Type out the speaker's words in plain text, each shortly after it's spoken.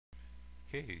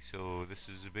Okay, so this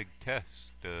is a big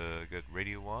test. I got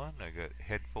radio on. I got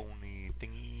headphoney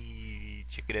thingy.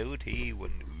 Check it out. Hey, ooh,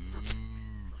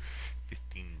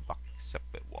 $15 up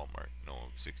at Walmart. No,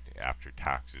 60 after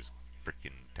taxes.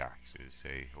 Freaking taxes.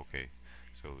 Hey, okay.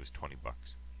 So it was $20.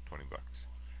 20 bucks.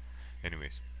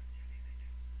 Anyways,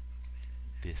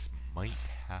 this might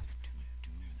have to do.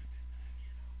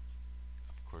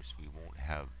 Of course, we won't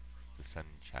have the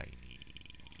sunshiny.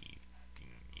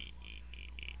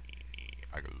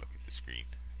 I gotta look at the screen.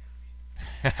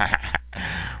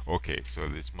 Okay, so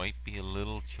this might be a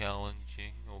little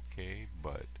challenging, okay,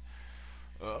 but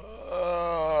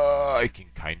I can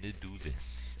kind of do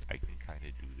this. I can kind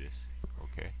of do this,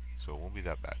 okay? So it won't be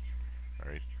that bad,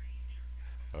 all right?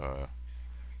 Uh,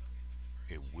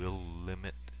 it will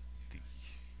limit the,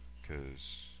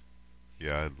 because,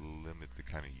 yeah, it'll limit the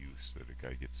kind of use that a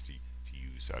guy gets to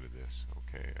use out of this,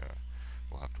 okay?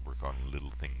 We'll have to work on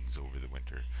little things over the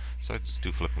winter. So it's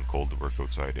too flippin' cold to work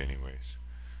outside anyways.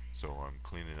 So I'm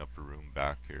cleaning up a room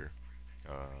back here.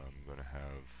 I'm gonna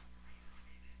have.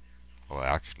 Well,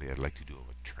 actually, I'd like to do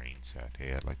a train set.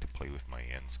 Hey, I'd like to play with my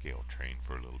N scale train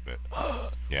for a little bit.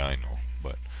 Yeah, I know,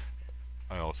 but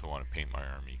I also want to paint my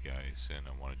army guys, and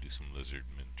I want to do some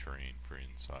lizardman terrain for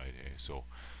inside. Hey, so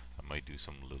I might do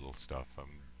some little stuff.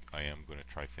 I am going to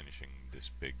try finishing this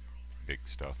big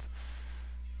stuff.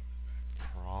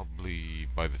 Probably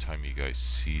by the time you guys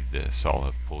see this, I'll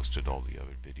have posted all the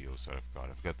other videos that I've got.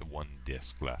 I've got the one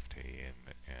disc left, hey,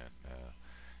 and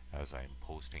as I'm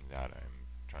posting that, I'm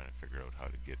trying to figure out how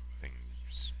to get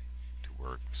things to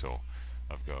work. So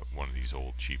I've got one of these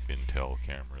old cheap Intel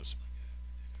cameras,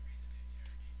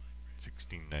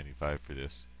 $16.95 for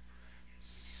this.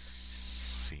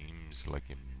 Seems like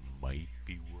it might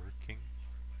be working.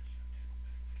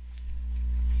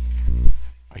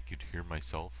 I could hear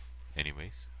myself.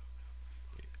 Anyways,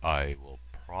 I will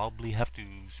probably have to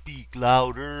speak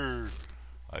louder.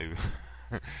 I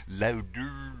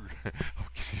louder. How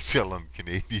can you tell I'm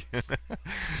Canadian?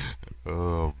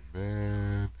 Oh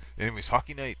man. Anyways,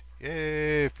 hockey night.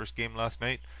 Yay! First game last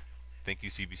night. Thank you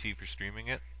CBC for streaming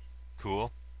it.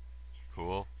 Cool.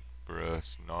 Cool. For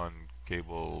us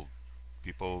non-cable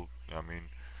people, I mean,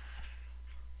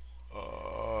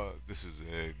 this is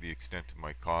the extent of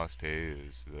my cost. Hey,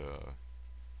 is the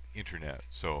internet.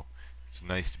 So it's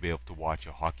nice to be able to watch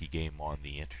a hockey game on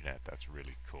the internet. That's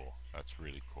really cool. That's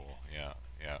really cool. Yeah,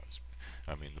 yeah.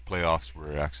 I mean, the playoffs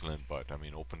were excellent, but I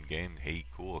mean, open game. Hey,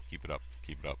 cool. Keep it up.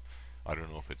 Keep it up. I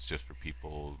don't know if it's just for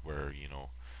people where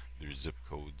their zip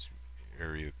codes,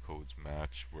 area codes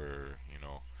match, where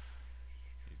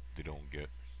they don't get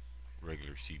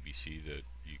regular CBC that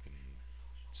you can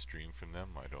stream from them.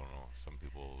 I don't know. Some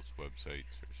people's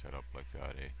websites are set up like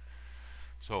that. Eh?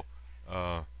 So,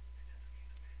 uh,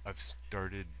 I've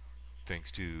started,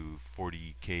 thanks to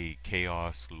 40K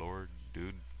Chaos Lord,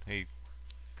 dude. Hey,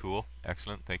 cool,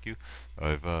 excellent, thank you.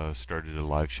 I've started a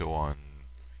live show on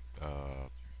uh,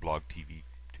 blogTV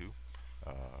too.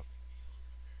 Uh,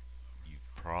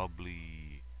 you've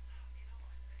probably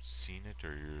seen it,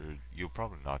 or you'll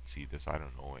probably not see this. I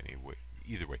don't know anyway.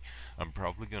 Either way, I'm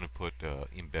probably going to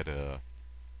embed a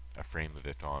frame of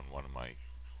it on one of my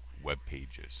web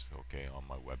pages, okay, on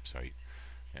my website,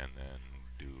 and then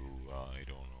do I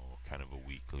don't know, kind of a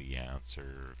weekly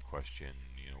answer question,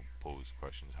 pose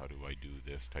questions, how do I do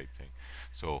this type thing.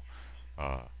 So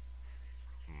uh,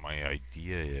 my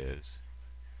idea is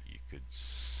you could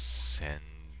send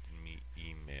me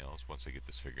emails once I get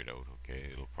this figured out. Okay,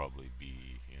 it'll probably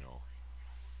be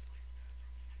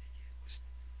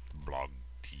blog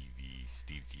TV,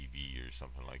 Steve TV, or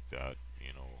something like that.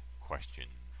 Question.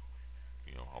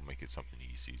 I'll make it something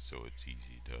easy so it's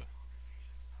easy to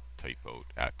type out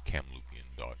at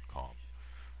camlupian.com.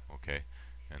 Okay,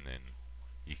 and then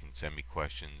you can send me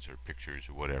questions or pictures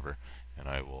or whatever, and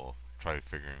I will try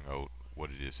figuring out what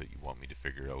it is that you want me to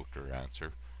figure out or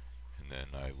answer, and then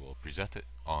I will present it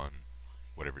on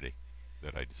whatever day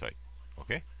that I decide.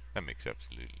 Okay, that makes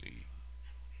absolutely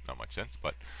not much sense,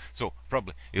 but so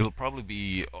it'll probably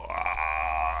be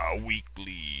a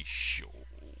weekly show,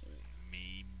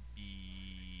 maybe,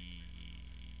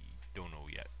 don't know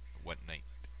yet what night.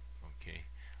 Okay,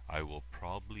 I will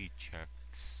probably check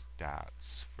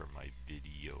stats for my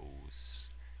videos,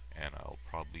 and I'll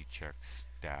probably check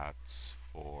stats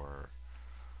for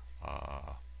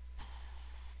uh,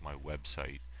 my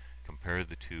website, compare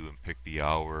the two, and pick the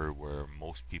hour where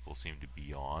most people seem to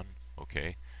be on.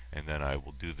 Okay, and then I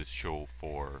will do the show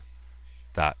for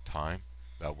that time.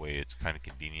 That way, it's kind of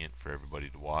convenient for everybody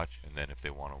to watch. And then if they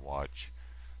want to watch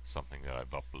something that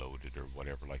I've uploaded or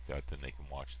whatever like that, then they can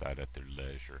watch that at their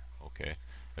leisure. Okay,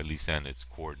 at least then it's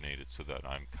coordinated so that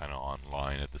I'm kind of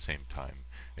online at the same time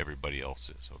everybody else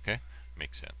is. Okay,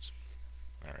 makes sense.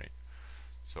 All right.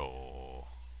 So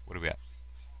what are we at?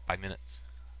 5 minutes.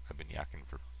 I've been yakking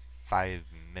for 5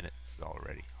 minutes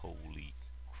already. Holy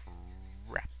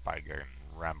crap! I can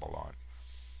ramble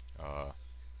on. Uh,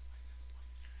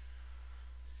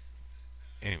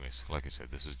 Anyways, like I said,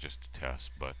 this is just a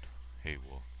test, but hey,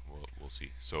 we'll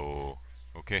see. So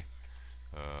okay,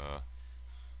 uh,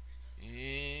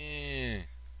 yeah,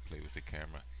 play with the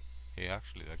camera. Hey,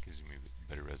 actually, that gives me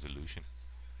better resolution.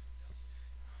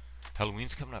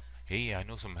 Halloween's coming up. Hey, I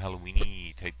know some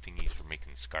Halloweeny type thingies for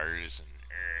making scars and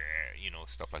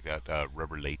stuff like that.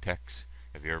 Rubber latex.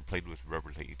 Have you ever played with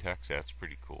rubber latex? That's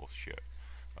pretty cool shit.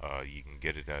 You can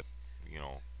get it at you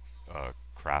know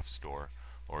craft store,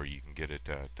 or you can get it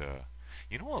at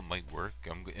you know what might work.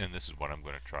 And this is what I'm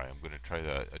going to try. I'm going to try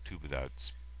a tube of that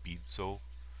speed soap.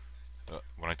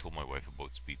 When I told my wife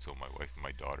about speed soap, my wife and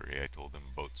my daughter, I told them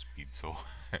about speed soap,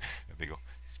 and they go,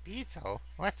 "Speed soap?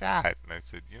 What's that?" And I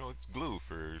said, it's glue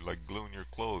for like gluing your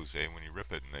clothes, when you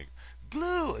rip it, and they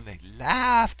glue, and they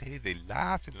laughed. Hey, they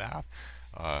laughed and laughed.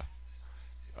 Uh,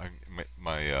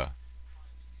 my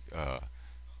uh,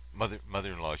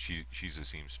 mother-in-law, she's a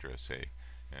seamstress, hey,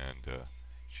 and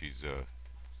she's a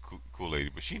cool lady,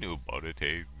 but she knew about it,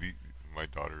 hey. My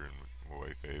daughter and my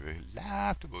wife, hey, they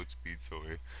laughed about speed so,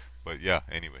 hey. But yeah,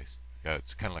 anyways, yeah,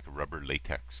 it's kind of like a rubber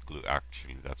latex glue.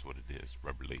 Actually, that's what it is,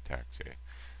 rubber latex, hey.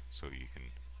 So you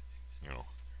can, you know,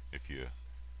 if you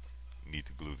need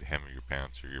to glue the hem of your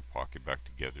pants or your pocket back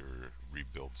together or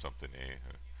rebuild something, eh?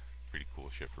 Pretty cool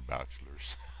shit for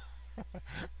bachelors.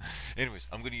 Anyways,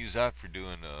 I'm gonna use that for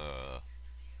doing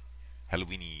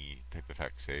Halloweeny type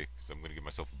effects, eh? Because I'm gonna give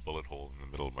myself a bullet hole in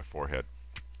the middle of my forehead.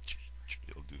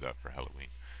 It'll do that for Halloween.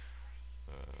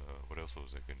 What else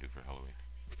was I gonna do for Halloween?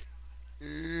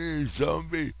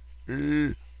 Zombie.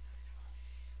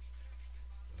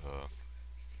 Uh,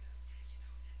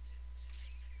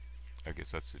 I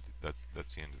guess that's it.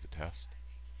 That's the end of the test.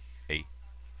 Hey,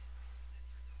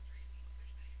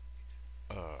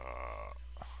 uh,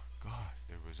 God,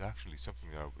 there was actually something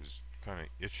that I was kind of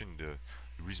itching to.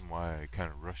 The reason why I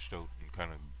kind of rushed out and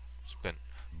kind of spent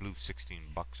blew 16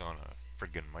 bucks on a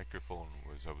friggin' microphone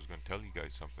was I was gonna tell you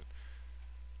guys something.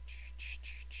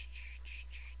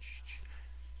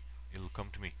 It'll come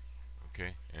to me,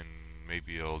 okay? And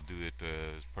maybe I'll do it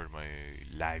as part of my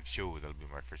live show. That'll be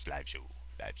my first live show.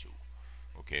 Live show.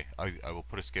 Okay, I will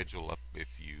put a schedule up if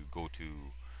you go to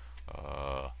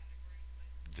uh,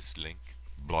 this link,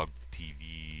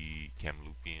 blogTV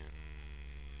Kamloopian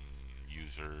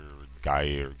user guy,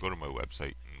 or go to my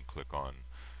website and click on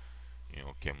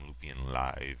Kamloopian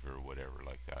Live or whatever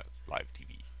like that, live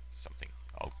TV something.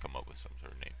 I'll come up with some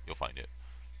sort of name. You'll find it.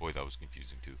 Boy, that was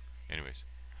confusing too. Anyways,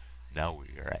 now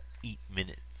we are at 8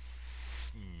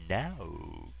 minutes.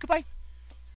 Now, goodbye.